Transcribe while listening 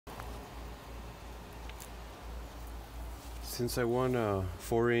Since I want a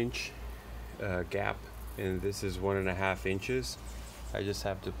 4-inch gap and this is 1.5 inches, I just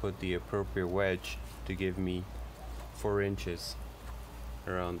have to put the appropriate wedge to give me 4 inches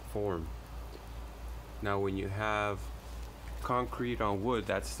around the form. Now when you have concrete on wood,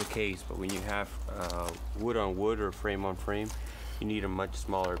 that's the case, but when you have wood on wood or frame on frame, you need a much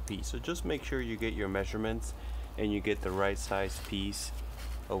smaller piece. So just make sure you get your measurements and you get the right size piece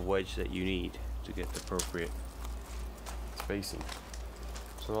of wedge that you need to get the appropriate spacing.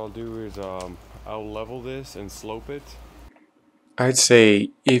 So what I'll do is I'll level this and slope it. I'd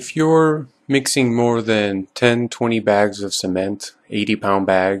say if you're mixing more than 10-20 bags of cement, 80-pound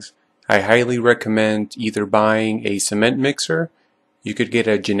bags, I highly recommend either buying a cement mixer. You could get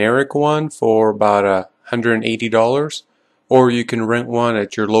a generic one for about $180, or you can rent one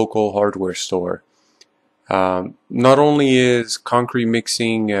at your local hardware store. Not only is concrete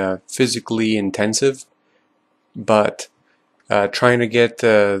mixing physically intensive, but trying to get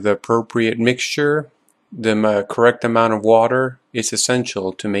the appropriate mixture, the correct amount of water, is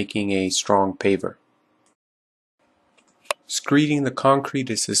essential to making a strong paver. Screeding the concrete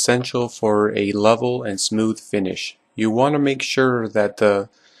is essential for a level and smooth finish. You want to make sure that the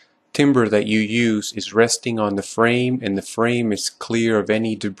timber that you use is resting on the frame and the frame is clear of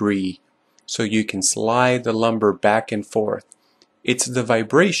any debris, so you can slide the lumber back and forth. It's the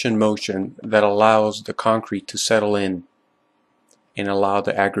vibration motion that allows the concrete to settle in and allow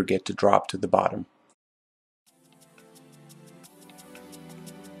the aggregate to drop to the bottom.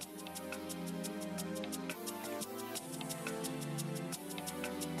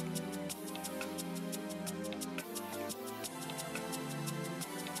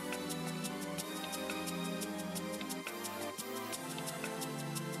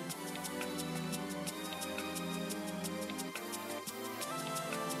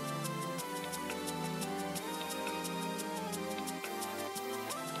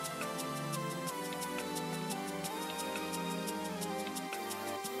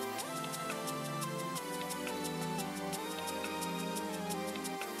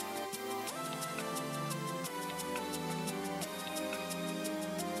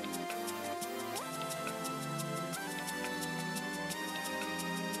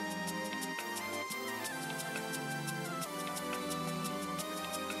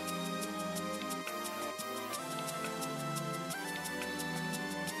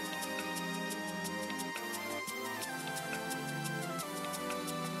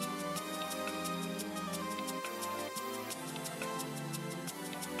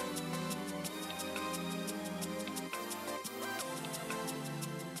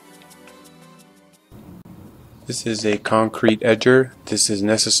 This is a concrete edger. This is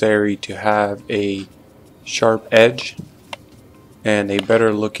necessary to have a sharp edge and a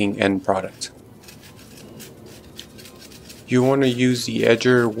better looking end product. You want to use the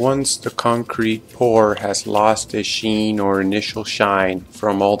edger once the concrete pour has lost its sheen or initial shine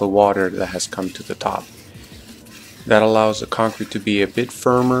from all the water that has come to the top. That allows the concrete to be a bit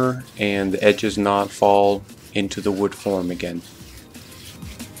firmer and the edges not fall into the wood form again.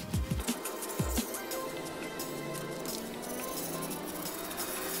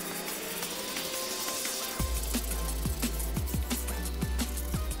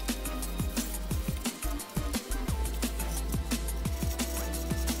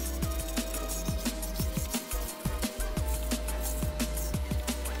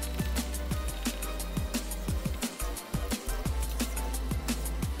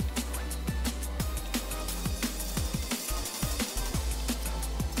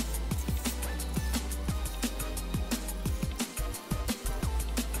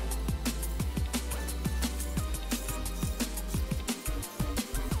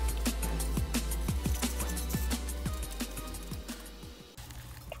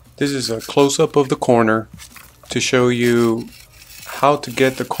 This is a close-up of the corner to show you how to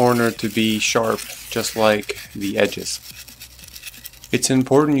get the corner to be sharp, just like the edges. It's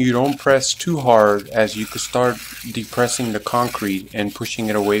important you don't press too hard, as you could start depressing the concrete and pushing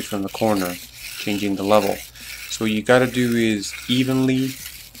it away from the corner, changing the level. So what you gotta do is evenly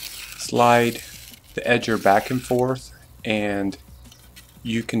slide the edger back and forth, and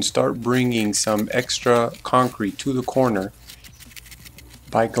you can start bringing some extra concrete to the corner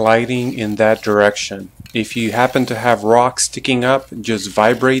by gliding in that direction. If you happen to have rocks sticking up, just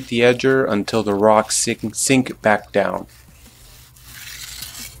vibrate the edger until the rocks sink back down.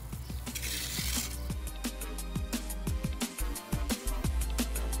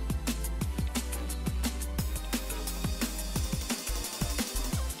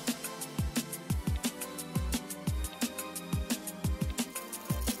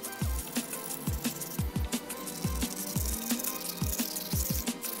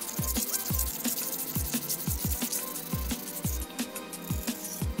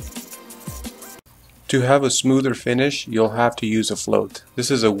 To have a smoother finish, you'll have to use a float. This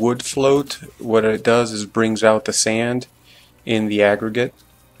is a wood float. What it does is brings out the sand in the aggregate,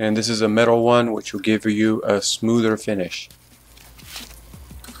 and this is a metal one which will give you a smoother finish.